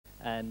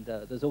And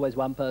there's always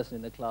one person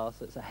in the class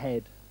that's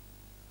ahead,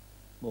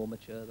 more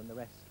mature than the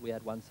rest. We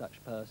had one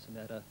such person,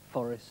 had a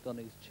forest on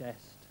his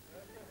chest,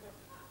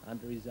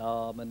 under his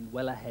arm, and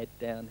well ahead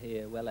down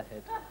here, well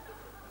ahead.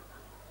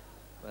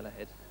 Well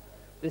ahead.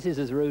 This is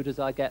as rude as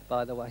I get,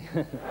 by the way.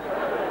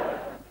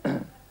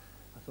 I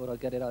thought I'd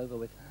get it over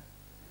with.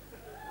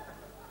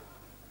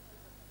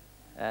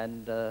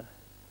 And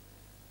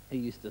he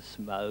used to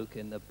smoke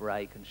in the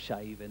break and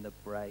shave in the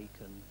break,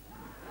 and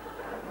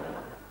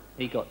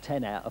he got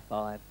 10 out of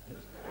 5. It's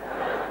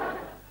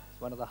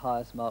one of the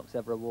highest marks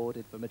ever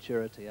awarded for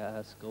maturity at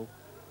our school.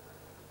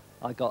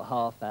 I got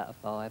half out of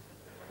 5.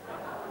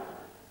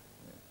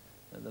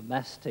 And the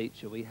maths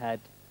teacher we had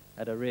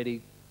a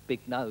really big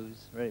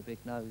nose, very big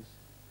nose.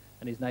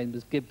 And his name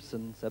was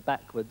Gibson, so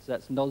backwards,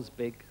 that's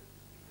Nosbig.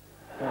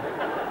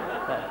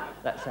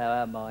 That's how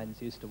our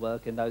minds used to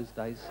work in those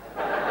days.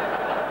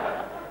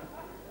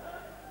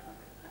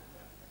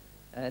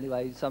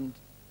 Anyway,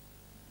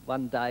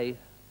 one day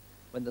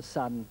when the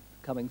sun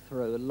coming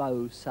through, a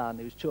low sun,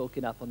 he was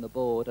chalking up on the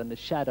board, and the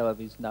shadow of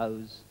his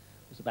nose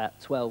was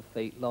about 12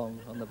 feet long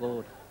on the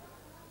board.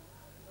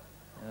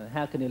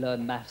 How can you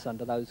learn maths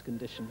under those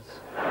conditions?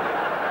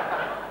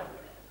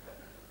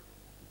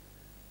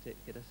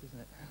 Ridiculous, isn't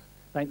it?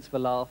 Thanks for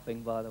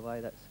laughing, by the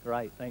way. That's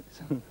great.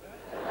 Thanks.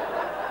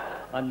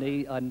 I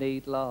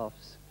need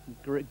laughs.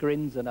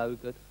 Grins are no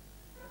good.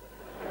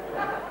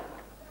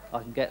 I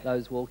can get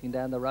those walking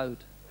down the road.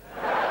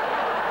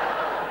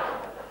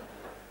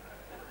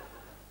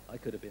 I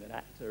could have been an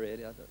actor,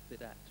 really. I'm a bit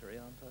actory,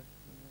 aren't I?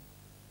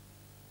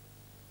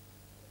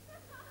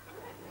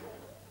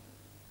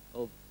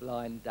 Or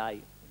blind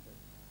date.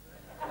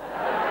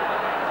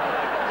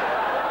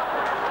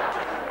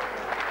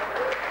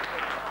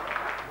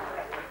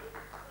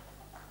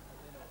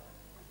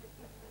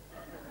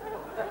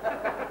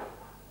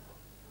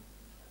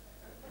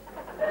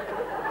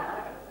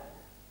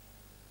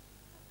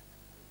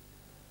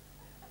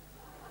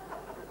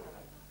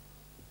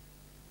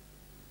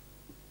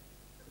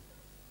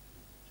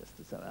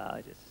 So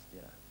I just,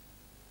 you know.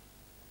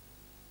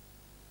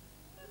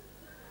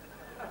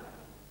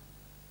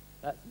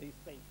 That's me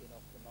speaking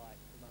off the mic,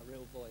 my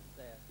real voice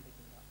there,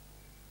 picking up.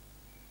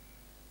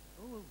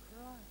 Oh,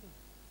 right.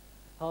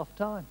 Half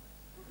time.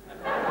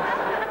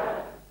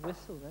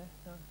 Whistle there.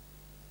 No.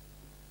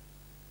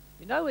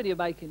 You know when you're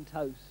making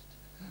toast?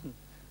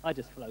 I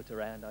just float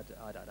around. I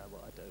don't know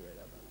what I do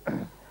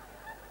really.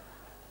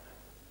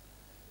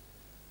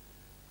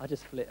 I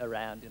just flit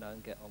around, you know,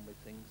 and get on with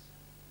things.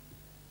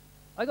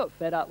 I got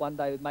fed up one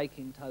day with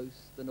making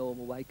toast the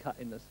normal way,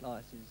 cutting the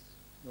slices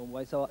normal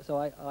way. So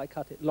I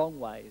cut it long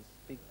ways,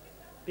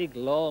 big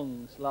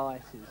long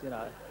slices. You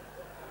know,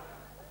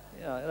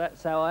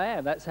 that's how I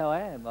am. That's how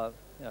I am. I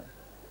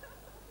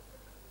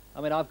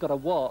mean, I've got a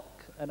wok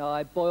and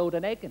I boiled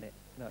an egg in it.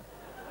 You know,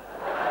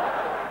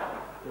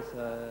 it's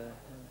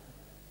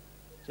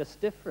just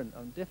different.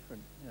 I'm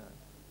different. You know,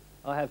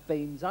 I have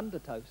beans under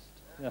toast.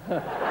 You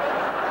know.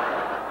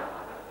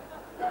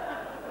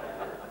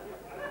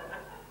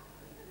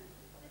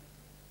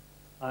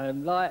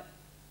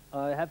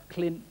 I have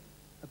Clint,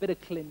 a bit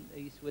of Clint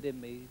Eastwood in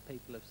me,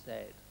 people have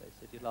said. They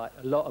said you like,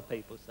 a lot of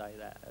people say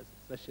that,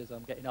 especially as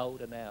I'm getting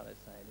older now, they're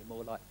saying you're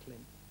more like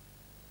Clint.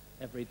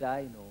 Every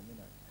day, Norm, you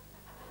know.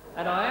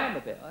 And I am a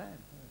bit, I am.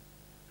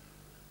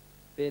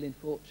 Feeling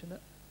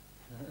fortunate.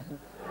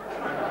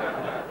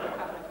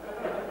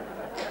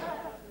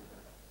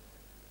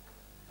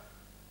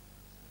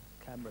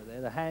 Camera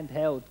there, the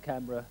handheld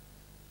camera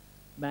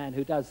man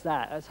who does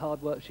that, that's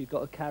hard work. You've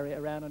got to carry it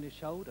around on your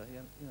shoulder, you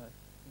know.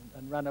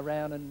 And run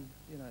around, and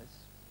you know, it's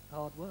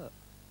hard work.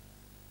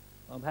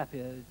 I'm happy,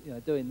 you know,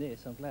 doing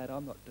this. I'm glad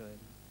I'm not doing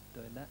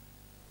that.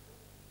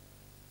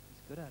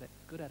 He's good at it.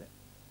 Good at it.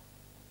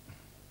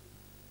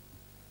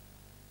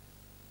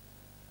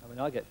 I mean,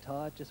 I get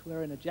tired just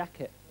wearing a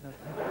jacket. You know.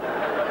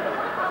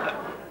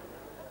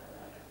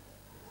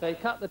 So you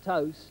cut the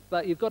toast,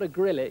 but you've got to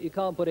grill it. You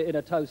can't put it in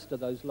a toaster,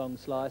 those long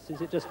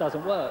slices. It just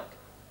doesn't work.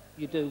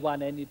 You do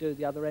one end, you do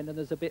the other end, and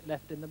there's a bit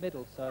left in the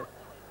middle. So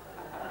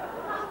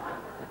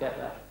you get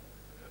that.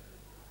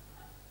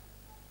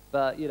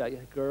 But, you know, you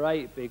have a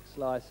great big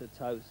slice of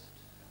toast,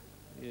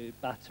 you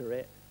butter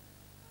it,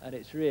 and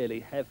it's really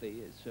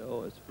heavy, it's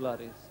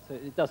bloody, so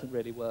it doesn't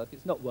really work.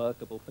 It's not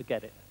workable,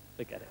 forget it,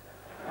 forget it.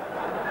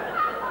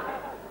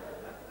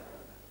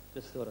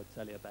 Just thought I'd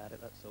tell you about it,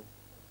 that's all.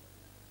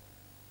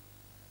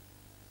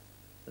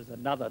 There's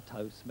another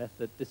toast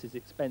method. This is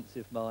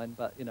expensive, mine,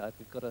 but, you know, if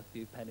you've got a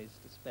few pennies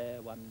to spare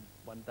one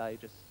day,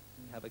 just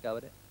have a go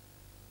at it.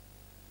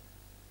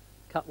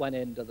 Cut one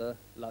end of the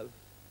loaf,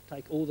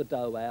 take all the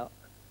dough out,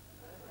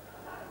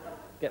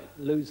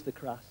 lose the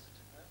crust,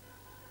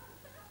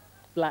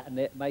 flatten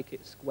it, make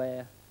it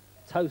square,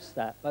 toast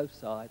that, both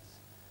sides,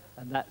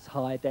 and that's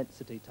high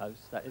density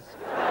toast. That is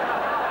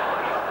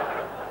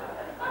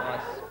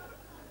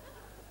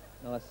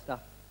nice stuff.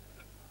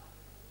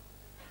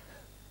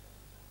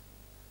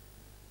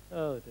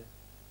 Oh dear.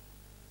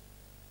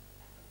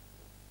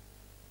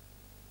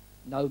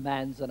 No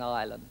man's an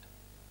island,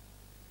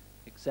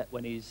 except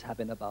when he's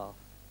having a bath.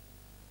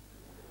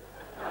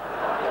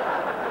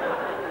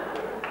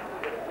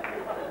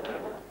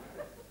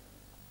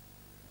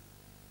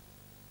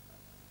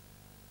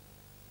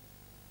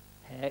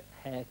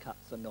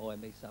 Haircuts annoy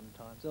me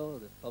sometimes. Oh,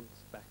 the fog's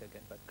back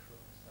again, but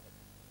Christ's sake.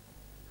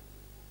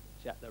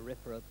 Jack the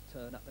Ripper will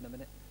turn up in a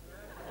minute.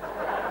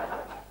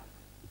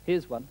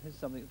 Here's one. Here's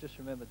something. Just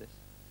remember this.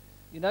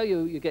 You know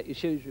you get your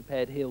shoes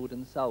repaired, healed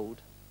and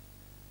sold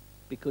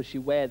because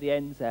you wear the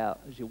ends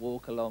out as you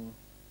walk along.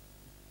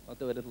 I'll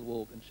do a little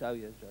walk and show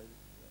you, Joe.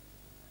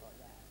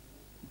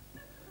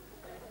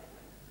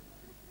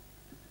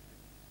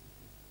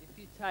 If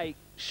you take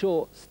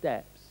short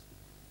steps,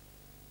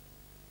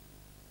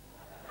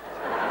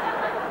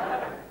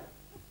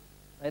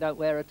 they don't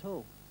wear at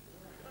all.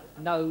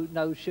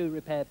 No shoe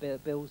repair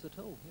bills at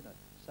all, you know.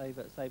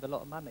 Save a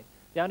lot of money.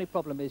 The only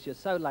problem is you're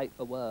so late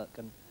for work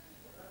and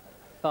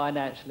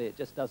financially it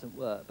just doesn't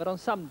work. But on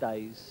some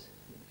days,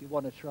 if you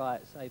want to try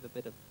it, save a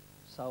bit of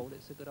sole,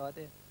 it's a good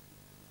idea.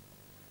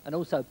 And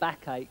also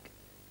backache.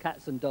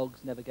 Cats and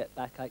dogs never get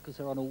backache because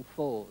they're on all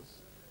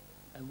fours.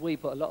 And we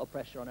put a lot of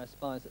pressure on our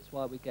spines, that's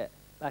why we get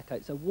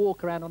backache. So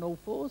walk around on all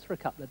fours for a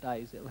couple of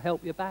days. It'll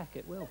help your back,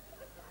 it will.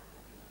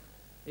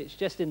 It's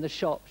just in the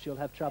shops you'll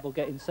have trouble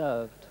getting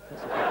served.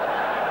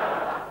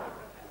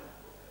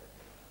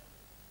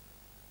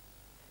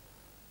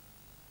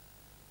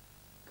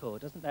 Cool,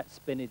 doesn't that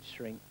spinach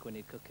shrink when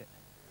you cook it?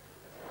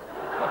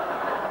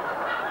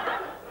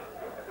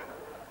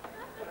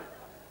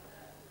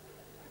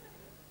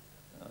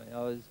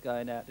 I was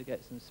going out to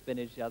get some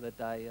spinach the other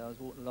day. I was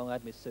walking along, I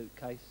had my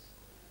suitcase.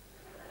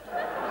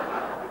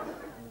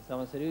 And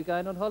someone said, "Are you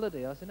going on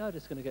holiday?" I said, "No,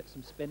 just going to get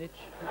some spinach."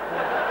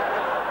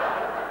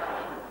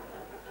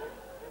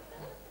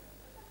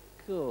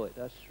 Cool, it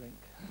does shrink.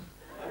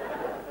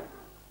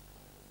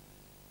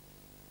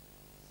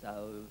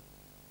 So,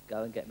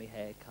 go and get me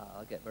hair cut.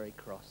 I get very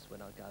cross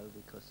when I go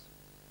because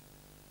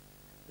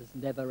there's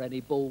never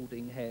any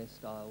balding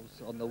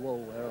hairstyles on the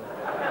wall.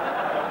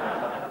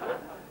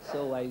 It's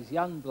always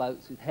young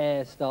blokes with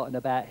hair starting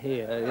about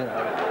here, you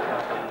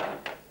know.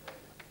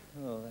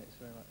 Oh, thanks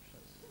very much.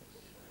 That's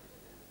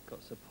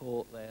got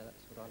support there,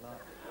 that's what I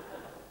like.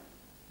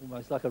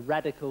 Almost like a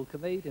radical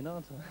comedian,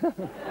 aren't I?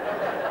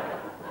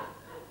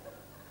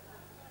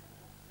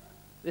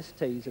 This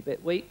tea's a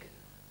bit weak.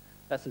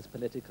 That's as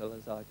political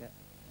as I get.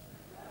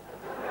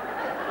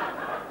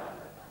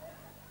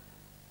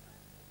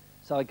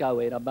 So I go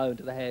in, I moan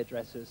to the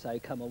hairdresser and say,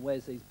 "Come on,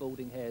 where's these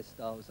balding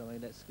hairstyles? I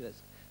mean, let's."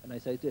 And they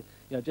say, "You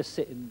know, just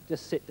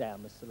sit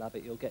down, Mr.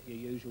 Lovett. You'll get your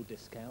usual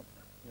discount."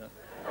 You know.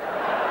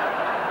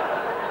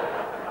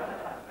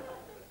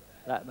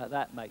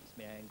 that makes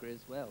me angry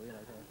as well. You know.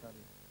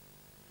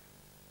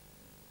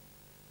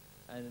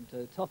 And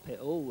to top it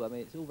all, I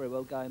mean, it's all very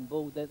well going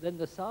bald. Then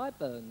the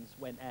sideburns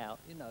went out.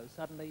 You know,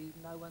 suddenly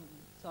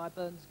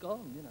sideburns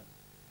gone. You know,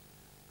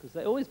 because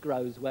it always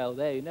grows well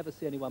there. You never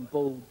see anyone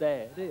bald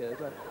there, do you?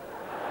 But,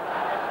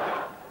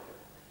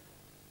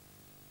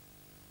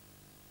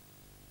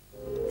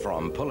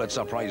 from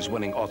Pulitzer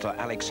Prize-winning author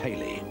Alex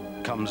Haley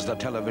comes the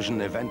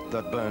television event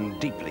that burned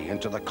deeply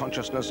into the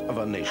consciousness of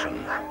a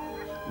nation.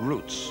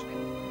 Roots,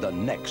 the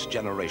next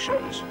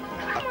generations,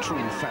 a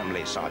true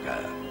family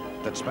saga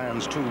that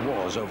spans 2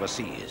 wars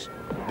overseas,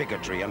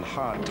 bigotry and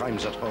hard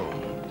times at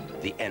home,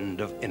 the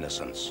end of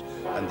innocence,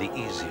 and the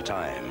easy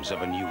times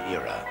of a new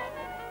era.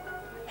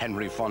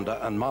 Henry Fonda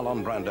and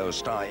Marlon Brando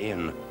star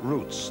in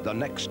Roots, the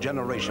Next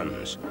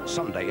Generations,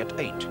 Sunday at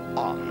 8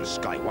 on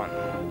Sky One.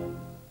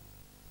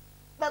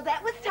 Well,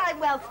 that was time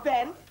well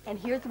spent. And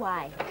here's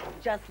why.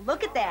 Just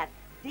look at that.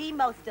 The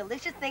most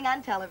delicious thing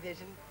on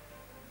television.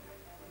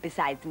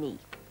 Besides me.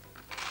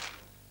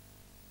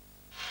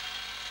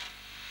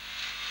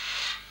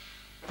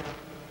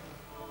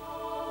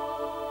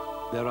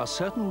 There are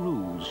certain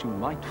rules you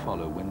might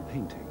follow when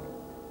painting,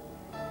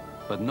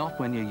 but not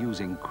when you're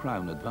using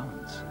Crown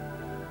Advance.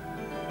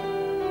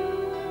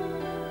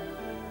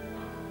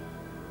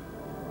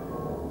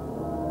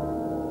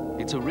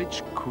 It's a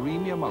rich,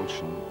 creamy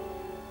emulsion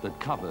that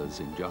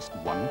covers in just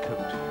 1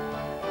 coat.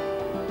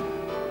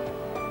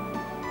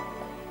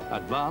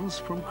 Advance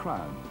from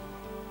Crown.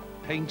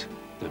 Paint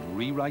that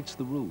rewrites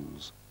the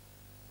rules.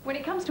 When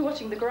it comes to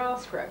watching the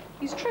grass grow,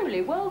 he's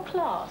truly world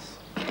class.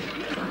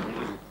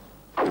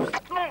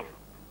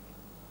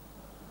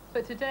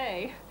 But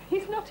today,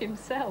 he's not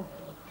himself.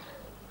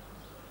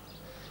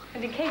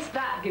 And in case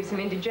that gives him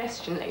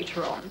indigestion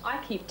later on, I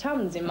keep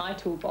Tums in my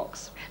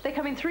toolbox. They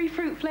come in 3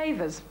 fruit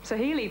flavors, so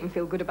he'll even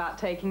feel good about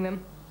taking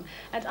them.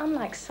 And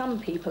unlike some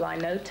people I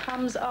know,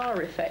 Tums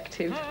are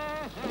effective.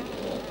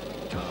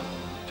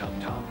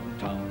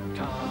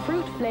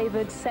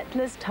 Fruit-flavored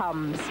Settlers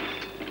Tums.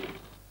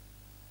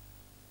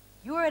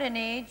 You're at an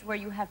age where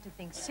you have to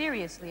think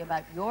seriously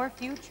about your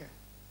future.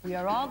 We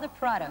are all the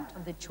product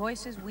of the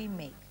choices we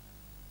make.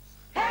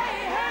 Hey,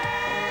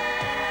 hey!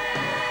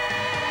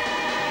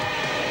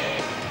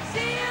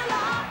 See you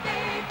all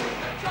day with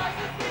the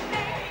choices we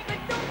make.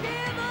 But don't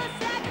give a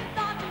second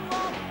thought to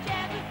all the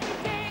chances we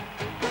take.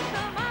 Put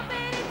them up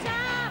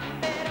anytime,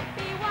 better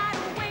be wide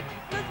awake.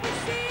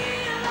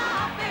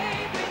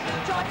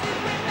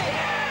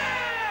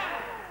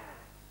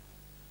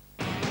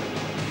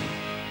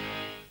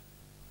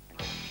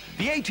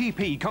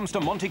 ATP comes to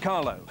Monte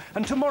Carlo,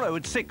 and tomorrow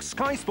at 6,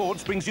 Sky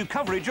Sports brings you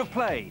coverage of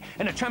play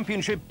in a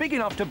championship big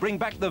enough to bring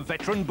back the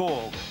veteran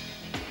Borg.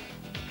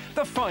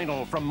 The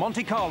final from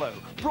Monte Carlo,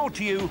 brought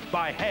to you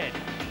by Head.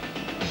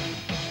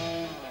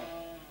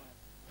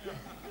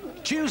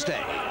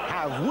 Tuesday,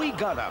 have we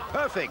got a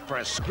perfect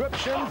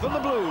prescription for the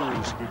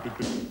blues?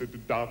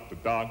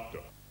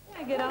 Doctor.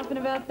 I get off in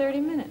about 30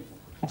 minutes.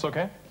 It's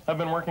okay. I've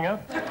been working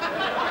out.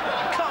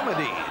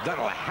 Comedy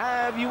that'll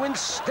have you in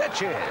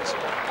stitches.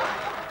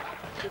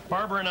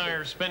 Barbara and I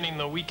are spending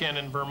the weekend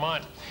in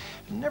Vermont.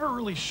 I'm never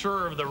really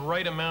sure of the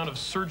right amount of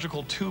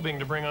surgical tubing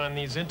to bring on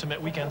these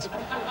intimate weekends.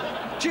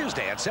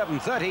 Tuesday at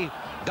 7:30,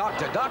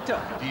 Doctor.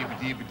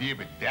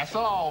 That's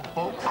all,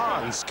 folks.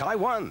 On Sky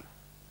One.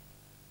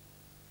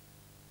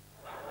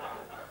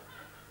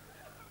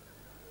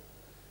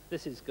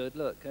 This is good,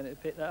 look, can it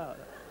pick that up?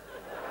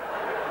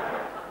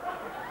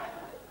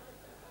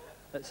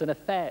 It's an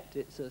effect,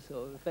 it's a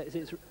sort of effect.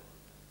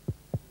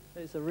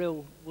 It's a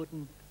real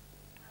wooden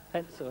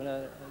pencil,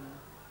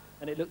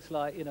 and it looks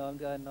like, you know, I'm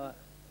going like,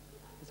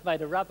 it's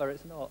made of rubber,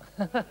 it's not.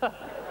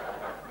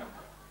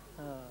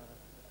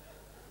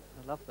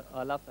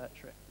 I love that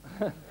trick.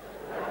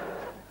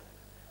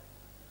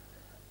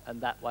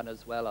 And that one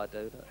as well, I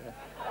do. See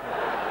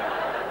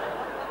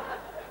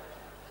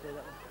that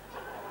one?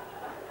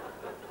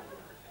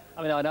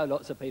 I mean, I know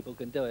lots of people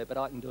can do it, but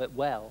I can do it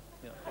well.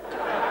 You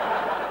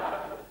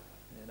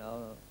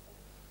know,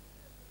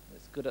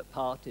 it's good at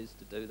parties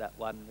to do that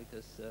one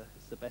because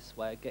it's the best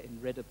way of getting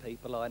rid of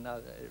people. I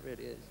know that it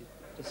really is. You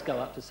just go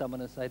up to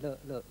someone and say,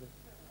 look.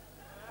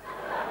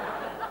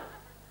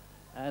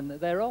 And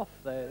they're off.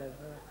 They're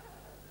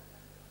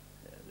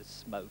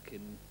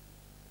smoking.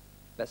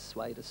 Best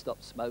way to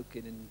stop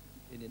smoking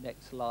in your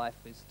next life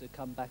is to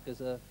come back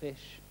as a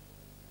fish.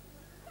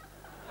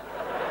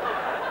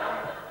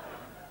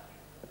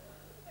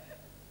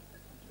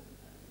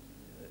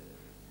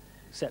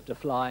 Except a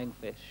flying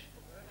fish.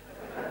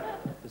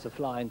 Because a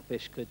flying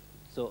fish could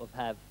sort of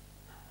have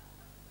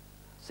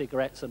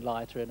cigarettes and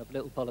lighter in a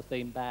little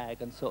polythene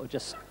bag and sort of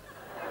just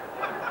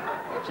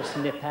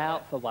nip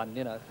out for one,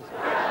 you know.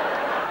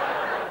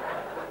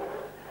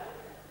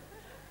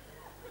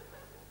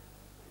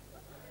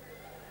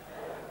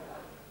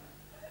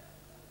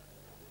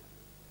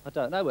 I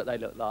don't know what they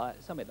look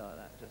like, something like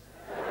that.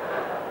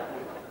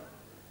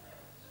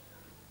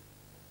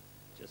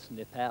 Just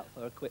nip out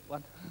for a quick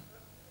one.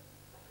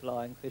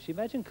 Flying fish.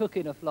 Imagine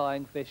cooking a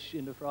flying fish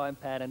in the frying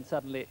pan and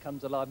suddenly it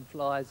comes alive and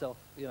flies off,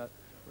 you know.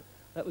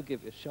 That would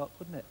give you a shock,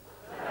 wouldn't it?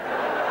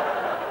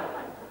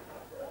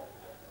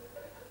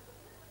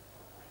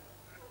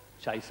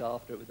 Chase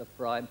after it with a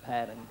frying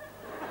pan and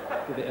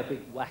give it a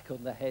big whack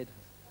on the head.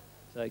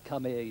 Say,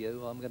 come here,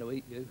 you, I'm going to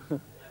eat you.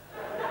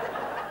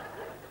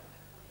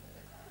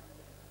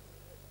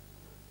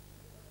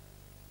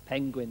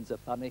 Penguins are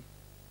funny.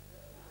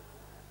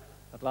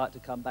 I'd like to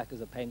come back as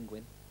a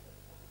penguin.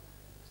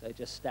 So they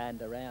just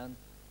stand around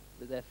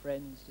with their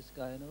friends just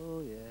going,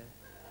 oh yeah.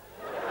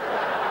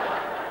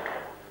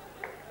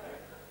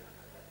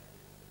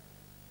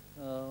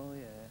 Oh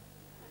yeah.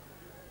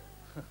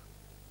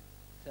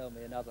 Tell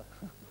me another.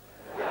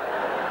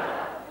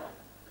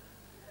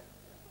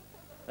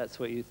 That's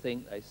what you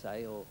think, they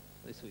say, or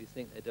that's what you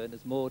think they're doing.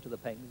 There's more to the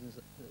penguins.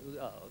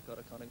 Oh God,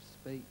 I can't even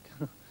speak.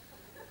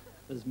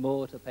 There's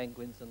more to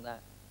penguins than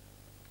that.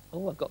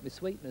 Oh, I've got my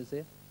sweeteners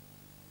here.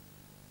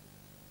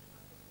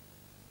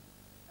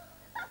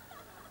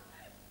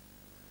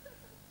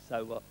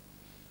 So what?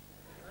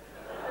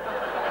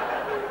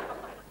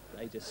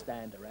 They just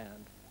stand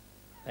around,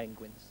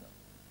 penguins. So.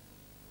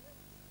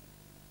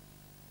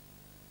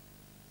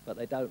 But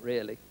they don't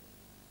really.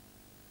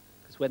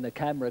 Because when the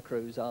camera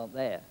crews aren't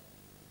there,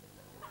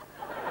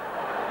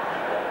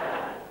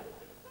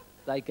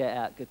 they get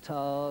out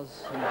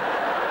guitars and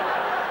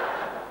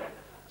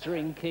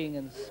drinking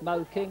and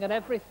smoking and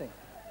everything.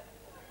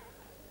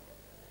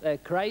 They're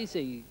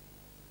crazy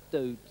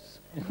dudes.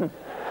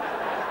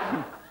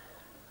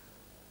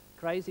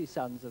 Crazy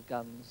sons of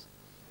guns.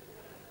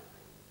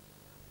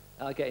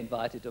 I get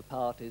invited to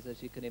parties,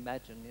 as you can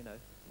imagine, you know,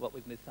 what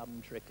with my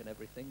thumb trick and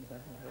everything.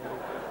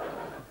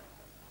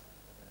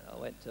 I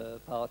went to a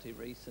party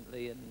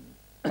recently and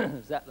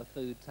was at the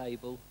food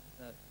table,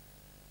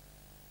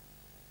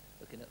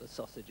 looking at the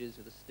sausages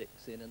with the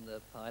sticks in and the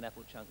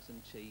pineapple chunks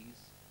and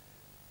cheese.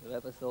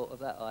 Whoever thought of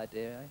that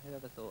idea, eh?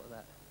 Whoever thought of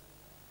that?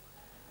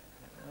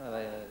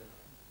 Oh,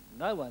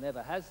 no one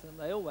ever has them.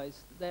 They're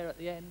always there at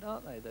the end,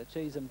 aren't they? The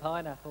cheese and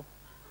pineapple.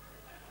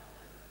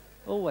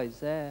 Always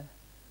there.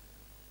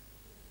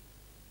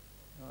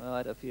 I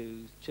had a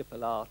few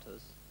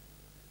chipolatas.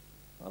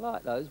 I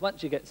like those.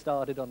 Once you get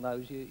started on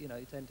those, you know,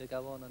 you tend to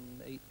go on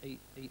and eat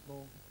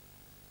more.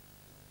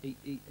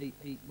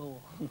 Eat more.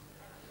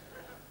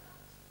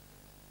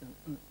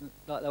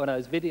 Like one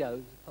of those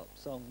videos, pop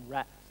song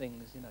rap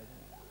things, you know.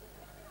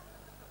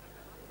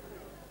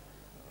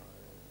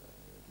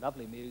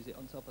 Lovely music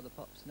on top of the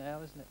pops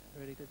now, isn't it?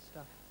 Really good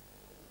stuff.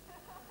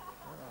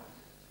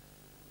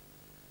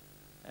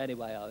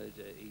 Anyway, I was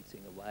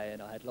eating away,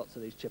 and I had lots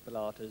of these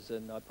chipolatas,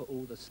 and I put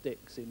all the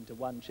sticks into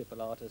one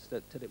chipolata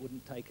till it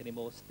wouldn't take any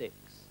more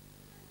sticks.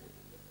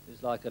 It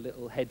was like a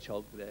little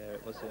hedgehog there.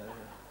 It was,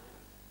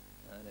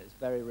 and it's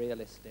very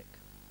realistic.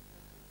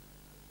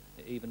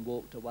 It even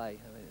walked away.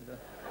 I mean,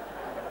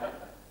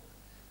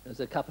 there's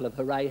a couple of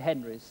Hooray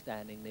Henrys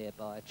standing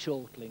nearby,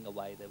 chortling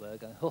away they were,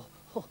 going, ho,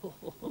 ho, ho,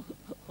 ho,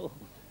 ho.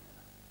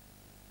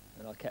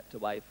 And I kept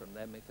away from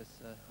them because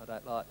I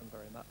don't like them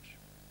very much.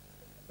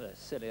 But they're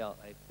silly,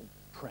 aren't they? All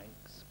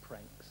pranks.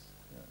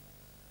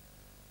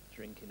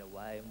 Drinking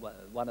away. And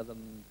one of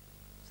them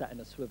sat in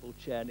a swivel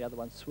chair and the other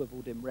one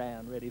swiveled him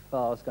round really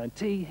fast, going,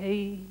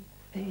 tee-hee,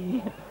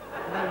 hee,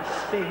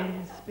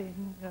 spin,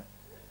 spin.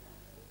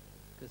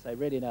 Because they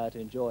really know how to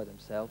enjoy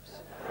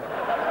themselves.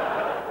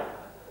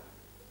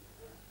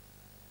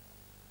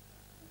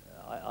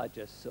 I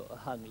just sort of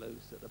hung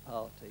loose at the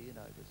party, you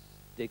know, just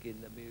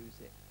digging the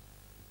music.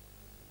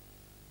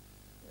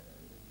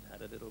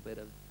 Had a little bit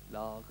of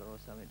lager or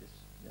something, just,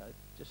 you know,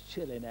 just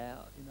chilling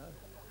out, you know.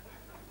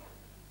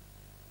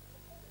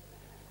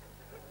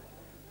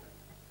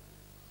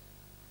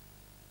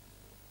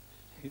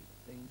 Stupid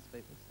things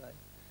people say.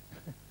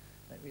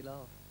 Make me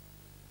laugh.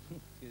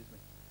 Excuse me.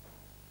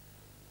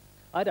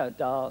 I don't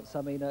dance.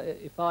 I mean,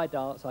 if I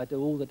dance, I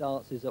do all the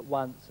dances at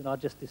once, and I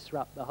just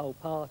disrupt the whole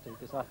party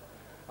because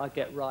I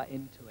get right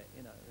into it,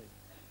 you know,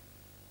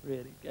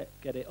 really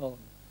get it on.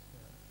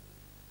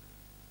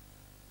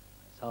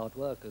 It's hard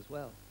work as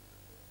well.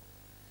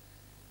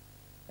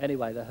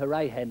 Anyway, the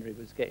Hooray Henry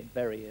was getting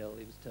very ill.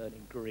 He was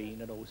turning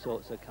green and all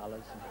sorts of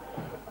colours.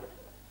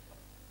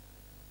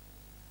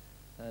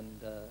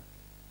 And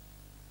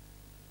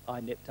I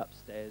nipped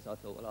upstairs. I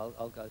thought, well,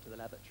 I'll go to the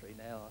lavatory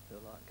now. I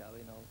feel like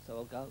going, so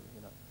I'll go,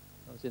 you know.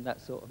 I was in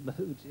that sort of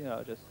mood, you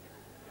know, just...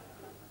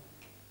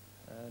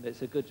 And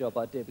it's a good job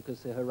I did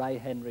because the Hooray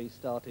Henry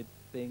started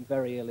being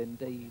very ill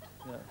indeed,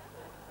 you know,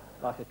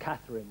 like a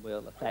Catherine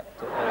wheel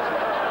effect. It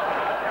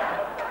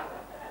was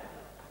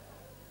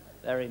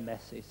very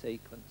messy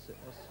sequence it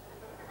was.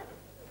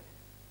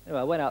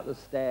 Anyway, I went up the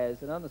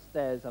stairs, and on the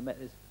stairs I met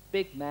this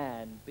big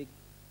man, big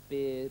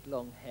beard,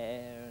 long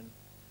hair, and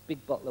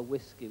big bottle of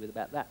whiskey with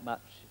about that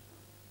much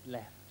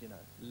left, you know,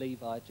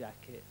 Levi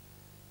jacket,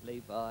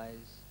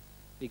 Levi's,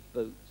 big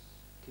boots,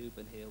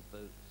 Cuban heel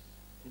boots.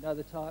 Do you know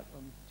the type?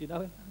 Do you know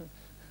him?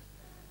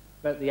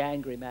 But the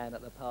angry man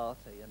at the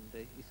party, and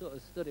he sort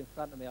of stood in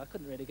front of me. I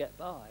couldn't really get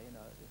by, you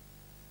know.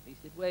 He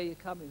said, "Where are you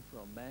coming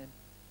from, man?"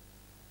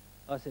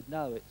 I said,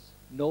 "No, it's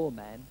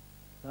Norman."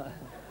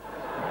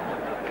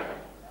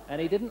 And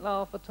he didn't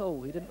laugh at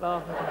all. He didn't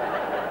laugh at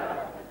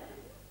all.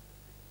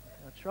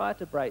 I tried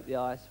to break the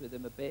ice with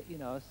him a bit, you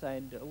know. I was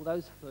saying all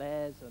those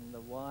flares and the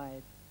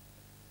wide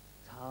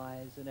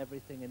ties and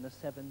everything in the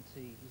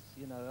 70s,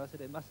 you know. I said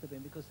it must have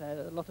been because they had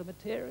a lot of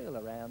material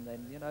around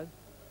then, you know.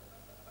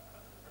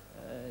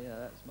 Yeah,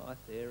 that's my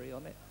theory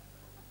on it.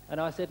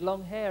 And I said,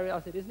 long hair, I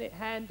said, isn't it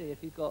handy if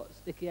you've got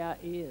sticky out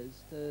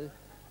ears to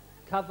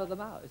cover them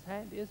up? It's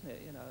handy, isn't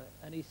it, you know?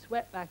 And he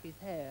swept back his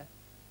hair,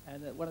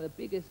 and one of the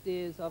biggest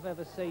ears I've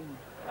ever seen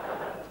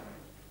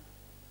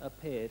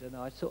appeared, and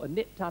I sort of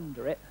nipped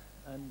under it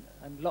and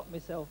locked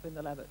myself in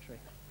the lavatory.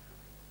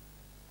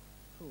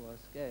 Oh, I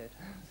was scared.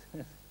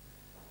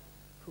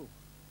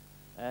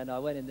 And I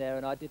went in there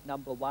and I did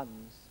number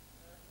ones.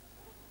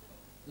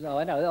 No,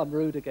 I know, I'm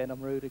rude again,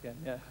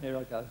 yeah, here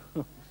I go.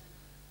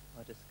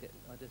 I just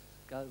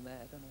go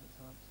mad, don't I, at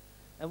times.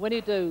 And when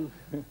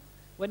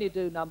you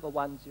do number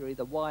ones, you're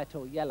either white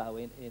or yellow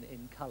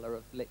in colour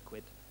of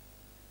liquid.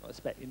 I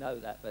expect you know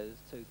that, but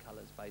there's two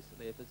colours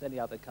basically. If there's any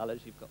other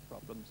colours, you've got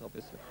problems,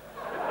 obviously.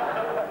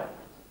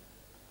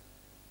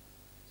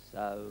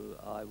 So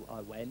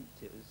I went,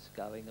 it was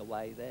going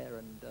away there,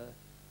 and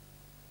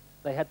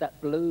they had that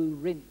blue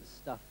rinse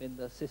stuff in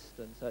the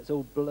cistern, so it's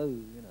all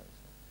blue, you know.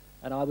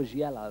 And I was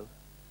yellow.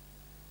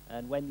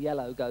 And when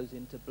yellow goes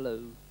into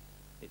blue,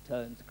 it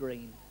turns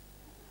green.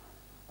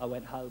 I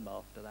went home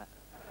after that.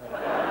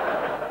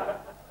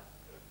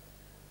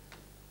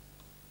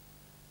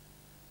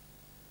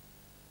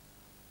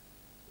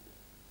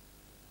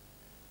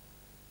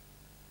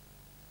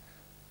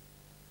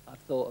 I've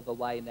thought of a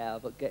way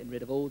now of getting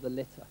rid of all the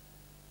litter.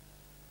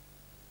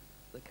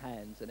 The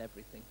cans and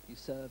everything. You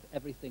serve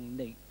everything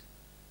neat.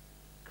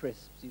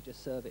 Crisps, you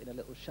just serve it in a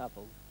little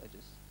shovel.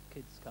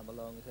 Kids come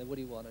along and say, "What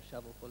do you want? A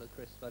shovel full of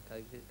crisps?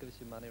 Okay, give us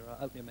your money, right?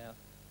 Open your mouth."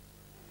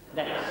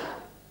 Next.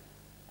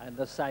 And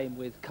the same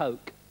with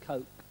Coke.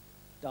 Coke,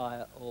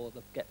 Diet, or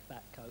the Get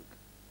Fat Coke.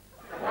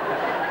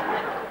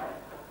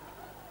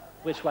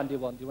 Which one do you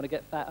want? Do you want to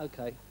get fat?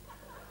 Okay.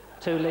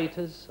 2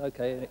 litres?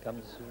 Okay, and it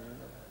comes.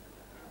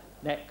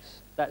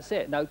 Next. That's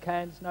it. No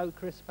cans, no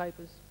crisp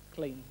papers.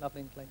 Clean,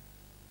 lovely and clean.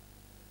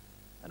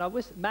 And I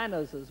wish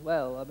manners as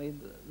well. I mean,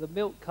 the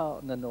milk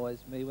carton annoys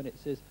me when it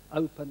says,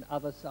 "Open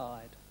other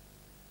side."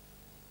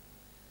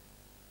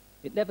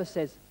 It never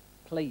says,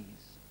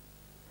 "Please."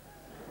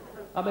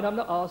 I mean, I'm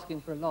not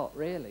asking for a lot,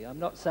 really. I'm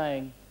not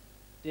saying,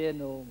 "Dear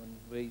Norman,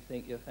 we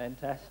think you're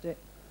fantastic,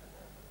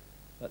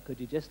 but could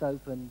you just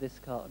open this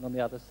carton on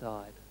the other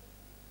side?"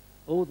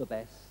 all the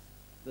best,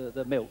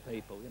 the milk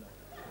people, you know.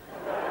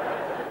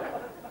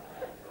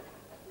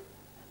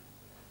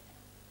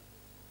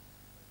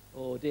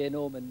 Or, dear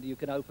Norman, you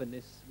can open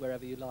this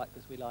wherever you like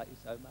because we like you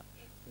so much.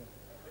 Yeah.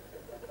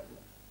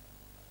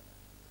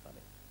 It's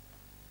funny.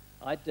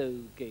 I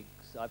do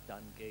gigs. I've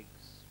done gigs.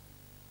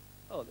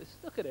 Oh,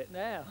 look at it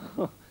now.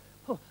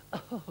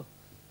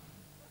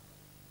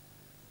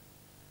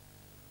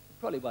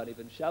 Probably won't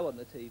even show on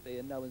the TV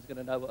and no one's going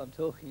to know what I'm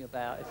talking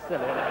about. It's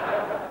silly, isn't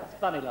it? It's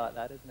funny like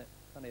that, isn't it?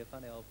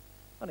 Funny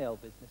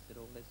old business it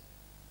all is.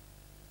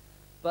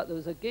 But there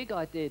was a gig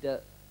I did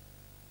at,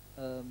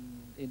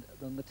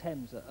 on the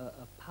Thames,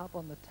 a pub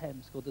on the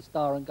Thames called the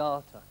Star and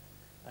Garter.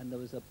 And there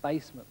was a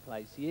basement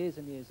place years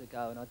and years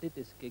ago, and I did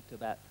this gig to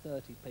about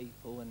 30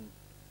 people, and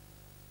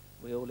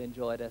we all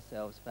enjoyed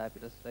ourselves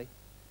fabulously.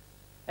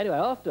 Anyway,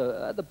 at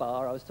the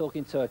bar, I was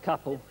talking to a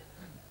couple.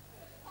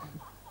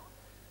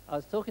 I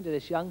was talking to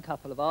this young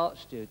couple of art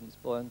students,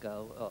 boy and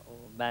girl, or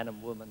man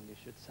and woman, you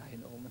should say,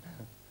 Norman,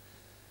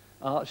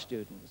 art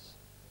students.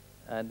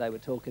 And they were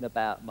talking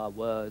about my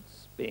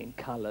words being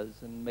colours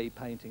and me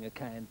painting a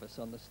canvas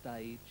on the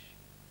stage.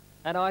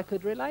 And I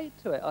could relate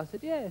to it. I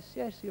said, yes,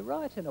 you're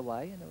right in a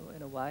way,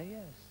 in a way,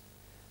 yes.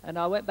 And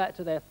I went back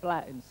to their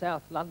flat in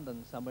South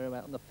London, somewhere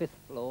about on the 5th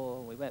floor,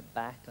 and we went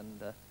back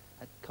and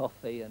had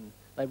coffee, and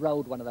they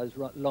rolled one of those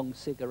long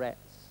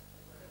cigarettes.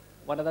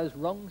 One of those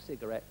wrong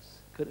cigarettes.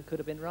 Could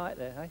have been right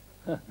there,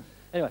 eh?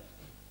 Anyway,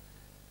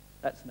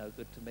 that's no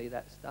good to me,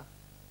 that stuff.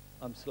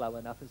 I'm slow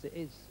enough as it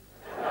is.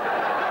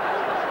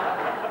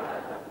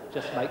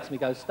 Just makes me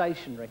go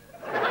stationary.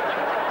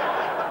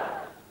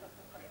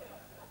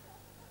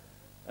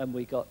 And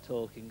we got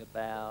talking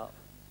about,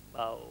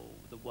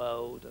 the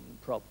world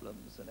and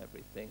problems and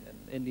everything. And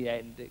in the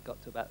end, it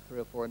got to about 3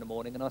 or 4 in the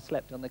morning, and I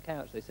slept on the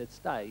couch. They said,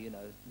 stay, you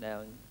know,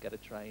 now and get a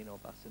train or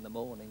bus in the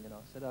morning. And I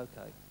said,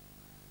 okay,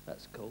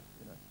 that's cool,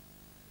 you know.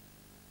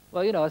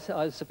 Well, you know,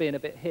 I was being a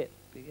bit hip,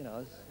 you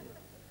know.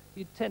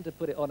 You tend to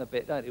put it on a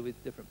bit, don't you,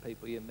 with different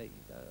people you meet.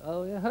 You go,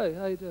 oh, yeah, hey,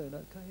 how you doing?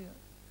 Okay, yeah.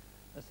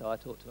 That's how I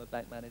talk to my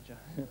bank manager.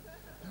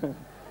 No,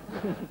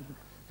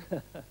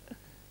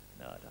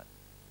 I don't.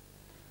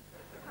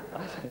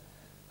 I say,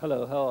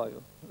 hello, how are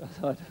you?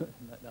 No, I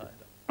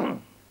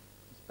don't.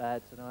 It's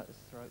bad tonight, this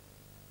throat.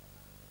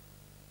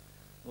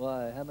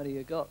 Why, how many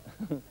you got?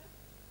 That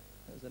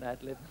was an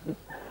ad-lib.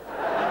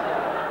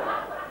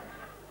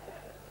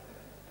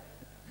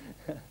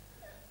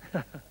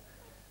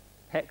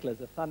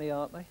 Hecklers are funny,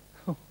 aren't they?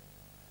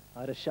 I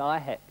had a shy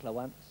heckler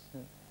once.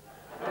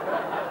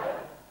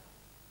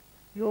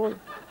 You're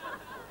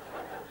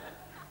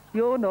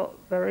not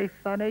very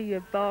funny,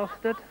 you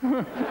bastard.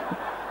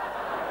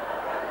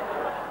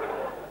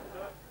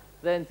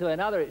 Then to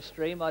another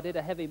extreme, I did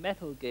a heavy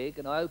metal gig,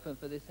 and I opened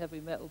for this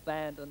heavy metal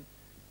band, and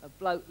a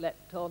bloke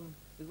leapt on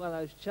with one of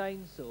those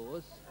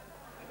chainsaws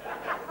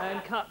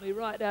and cut me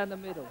right down the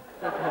middle.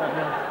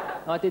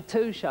 I did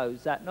 2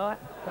 shows that night.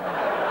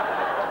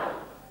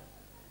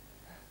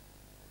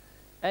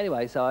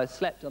 Anyway, so I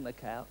slept on the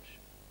couch.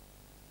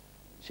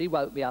 She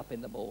woke me up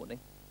in the morning,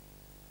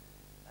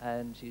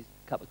 and she's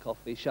a cup of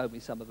coffee, showed me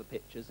some of the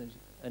pictures,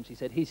 and she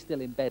said, he's still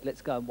in bed,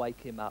 let's go and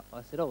wake him up.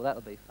 I said, oh,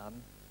 that'll be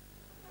fun.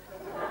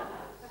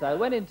 So I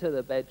went into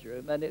the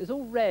bedroom, and it was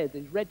all red,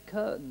 these red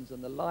curtains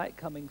and the light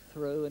coming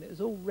through, and it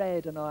was all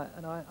red, and I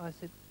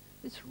said,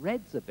 this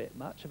red's a bit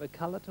much of a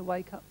colour to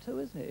wake up to,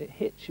 isn't it? It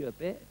hits you a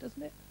bit,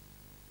 doesn't it?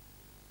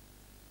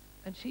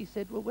 And she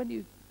said, well, when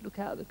you look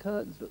out of the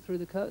curtains, look through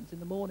the curtains in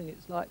the morning,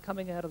 it's like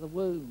coming out of the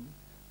womb,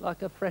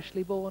 like a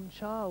freshly born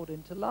child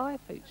into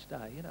life each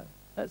day, you know.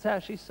 That's how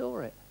she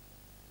saw it.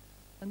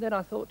 And then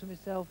I thought to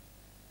myself,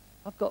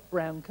 I've got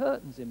brown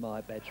curtains in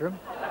my bedroom.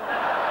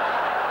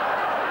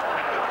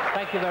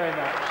 Thank you very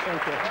much.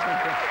 Thank you.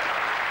 Thank you.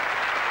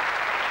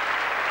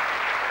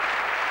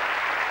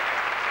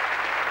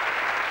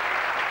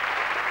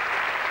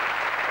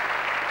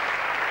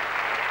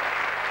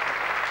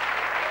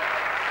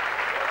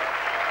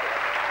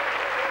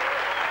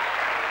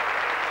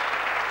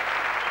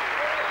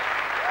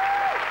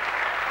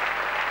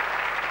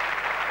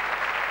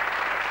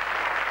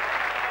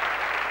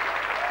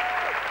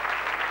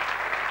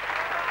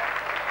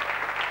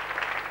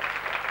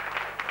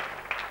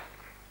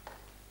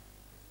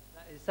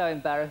 So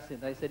embarrassing.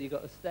 They said you've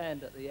got to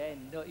stand at the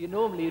end.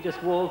 Normally you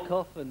just walk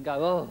off and go,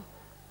 oh,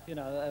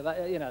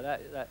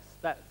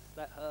 that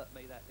hurt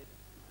me. That did.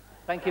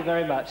 Thank you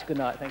very much. Good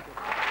night. Thank you.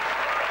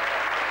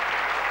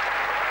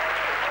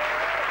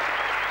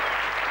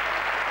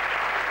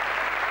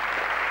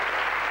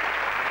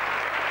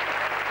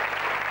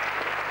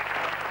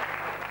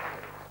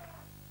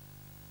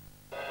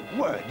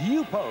 Would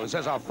you pose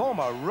as a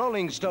former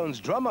Rolling Stones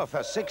drummer for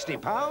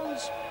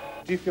 £60?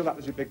 Do you feel that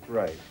was a big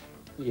break?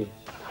 Yes.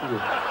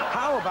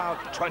 How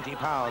about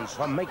 £20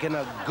 for making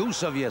a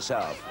goose of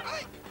yourself?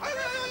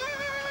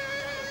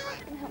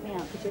 Help me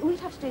out, could you? All you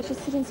have to do is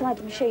just sit inside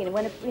the machine, and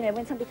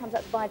when somebody comes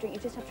up to buy a drink,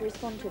 you just have to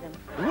respond to them.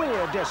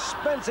 We're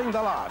dispensing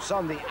the laughs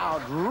on the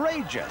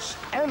outrageous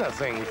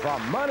anything for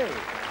money.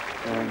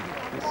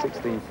 It's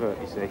 16 foot,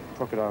 you see.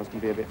 Crocodiles can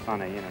be a bit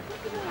funny, you know.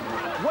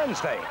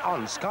 Wednesday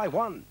on Sky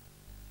One.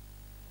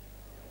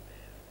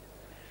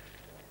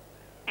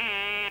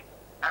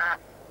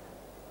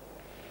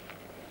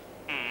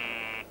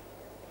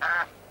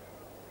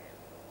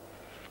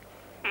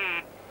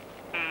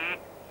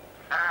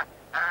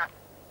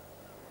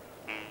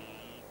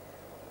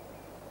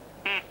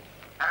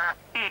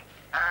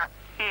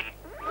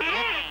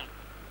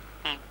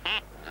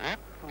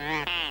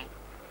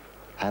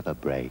 Have a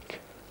break.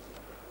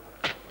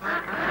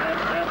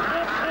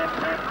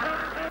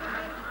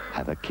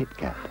 Have a Kit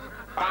Kat.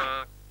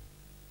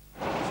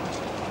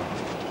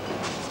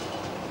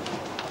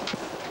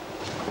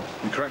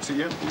 You cracked it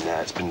yet?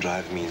 Nah, it's been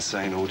driving me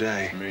insane all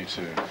day. Me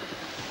too.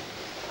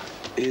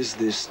 Is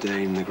this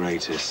Dane the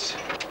greatest?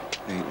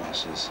 8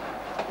 lashes.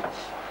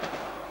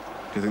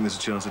 Do you think there's a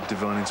chance of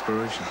divine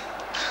inspiration?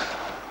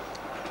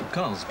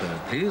 Carlsberg,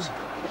 please.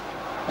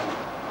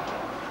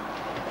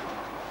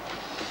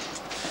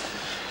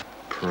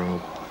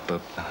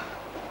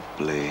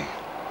 Probably.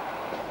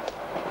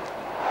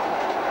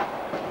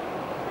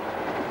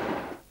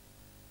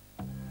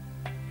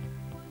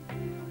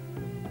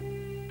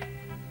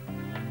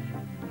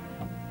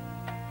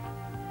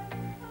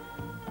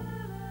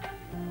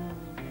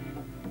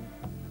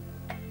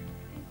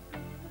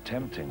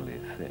 Temptingly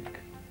thick,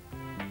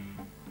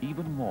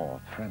 even more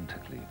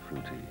frantically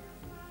fruity,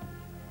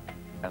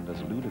 and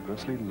as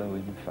ludicrously low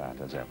in fat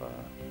as ever.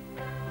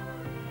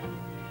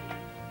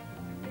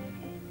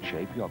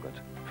 Shape yogurt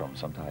from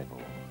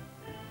Santaivo.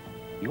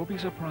 You'll be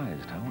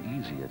surprised how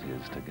easy it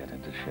is to get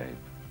into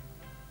shape.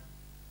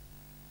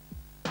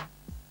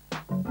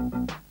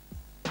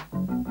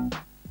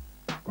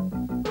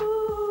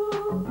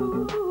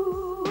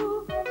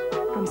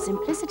 From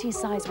Simplicity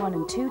size 1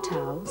 and 2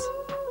 towels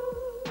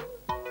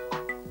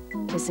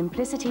to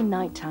Simplicity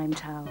nighttime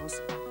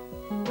towels.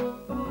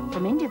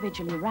 From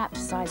individually wrapped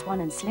size 1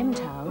 and slim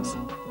towels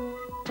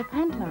to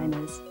pant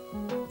liners.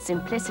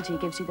 Simplicity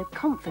gives you the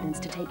confidence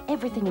to take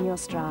everything in your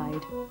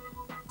stride.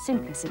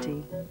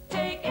 Simplicity.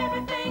 Take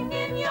everything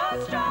in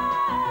your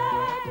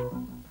stride.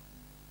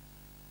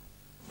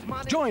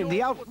 Join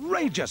the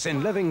outrageous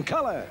in living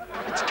color.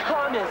 It's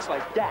comments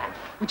like that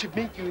which have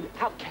made you an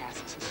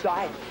outcast in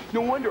society.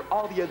 No wonder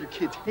all the other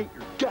kids hate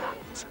your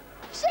guts.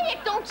 Say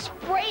it, don't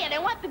spray it. I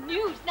want the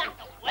news, not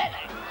the weather.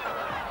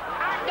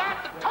 I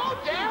got the toe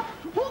jam.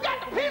 Who got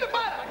the peanut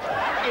butter?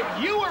 If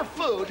you were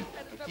food,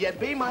 you'd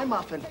be my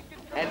muffin.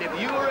 And if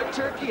you were a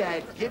turkey,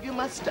 I'd give you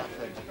my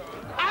stuffing.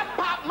 I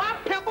pop my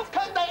pimples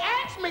because they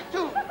asked me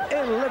to.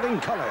 In living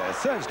color,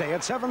 Thursday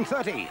at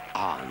 7:30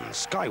 on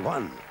Sky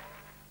One.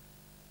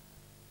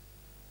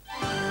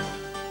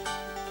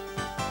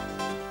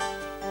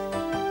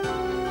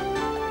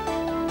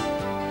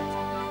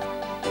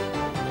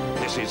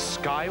 This is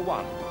Sky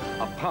One,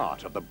 a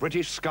part of the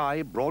British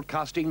Sky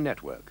Broadcasting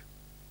Network.